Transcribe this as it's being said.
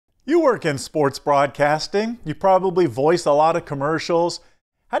You work in sports broadcasting. You probably voice a lot of commercials.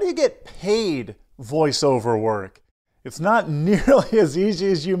 How do you get paid voiceover work? It's not nearly as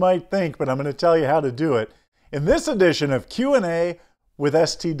easy as you might think, but I'm going to tell you how to do it. In this edition of Q&A with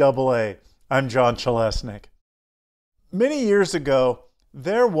STAA, I'm John Chalesnik. Many years ago,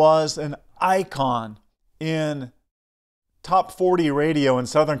 there was an icon in Top 40 radio in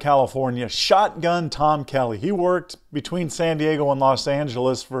Southern California, Shotgun Tom Kelly. He worked between San Diego and Los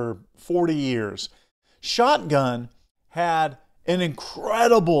Angeles for 40 years. Shotgun had an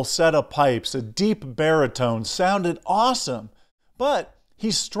incredible set of pipes, a deep baritone, sounded awesome, but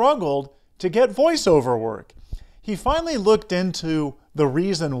he struggled to get voiceover work. He finally looked into the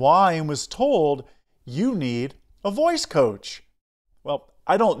reason why and was told, you need a voice coach. Well,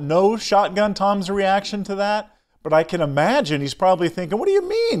 I don't know Shotgun Tom's reaction to that, but I can imagine he's probably thinking, what do you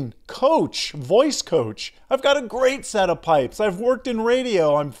mean, coach, voice coach? I've got a great set of pipes. I've worked in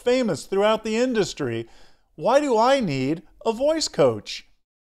radio. I'm famous throughout the industry. Why do I need a voice coach?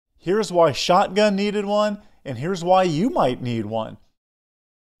 Here's why Shotgun needed one, and here's why you might need one.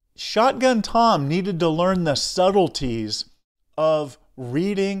 Shotgun Tom needed to learn the subtleties of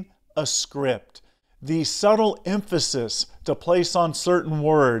reading a script, the subtle emphasis to place on certain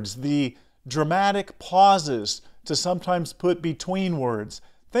words, the dramatic pauses to sometimes put between words,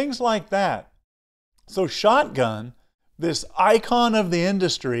 things like that. So Shotgun, this icon of the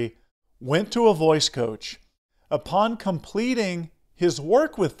industry, went to a voice coach. Upon completing his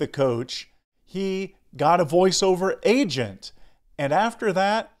work with the coach, he got a voiceover agent. And after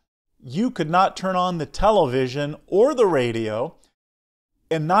that, you could not turn on the television or the radio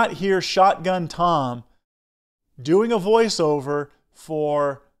and not hear Shotgun Tom doing a voiceover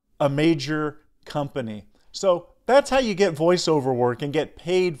for a major company. So that's how you get voiceover work and get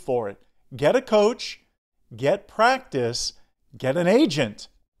paid for it. Get a coach, get practice, get an agent.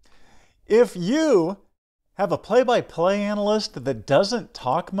 If you have a play-by-play analyst that doesn't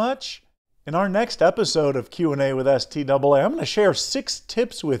talk much, in our next episode of Q&A with STAA, I'm going to share 6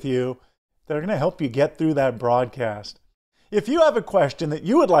 tips with you that are going to help you get through that broadcast. If you have a question that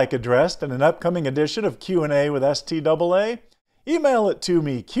you would like addressed in an upcoming edition of Q&A with STAA, email it to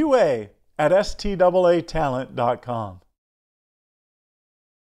me, qa@staatalent.com.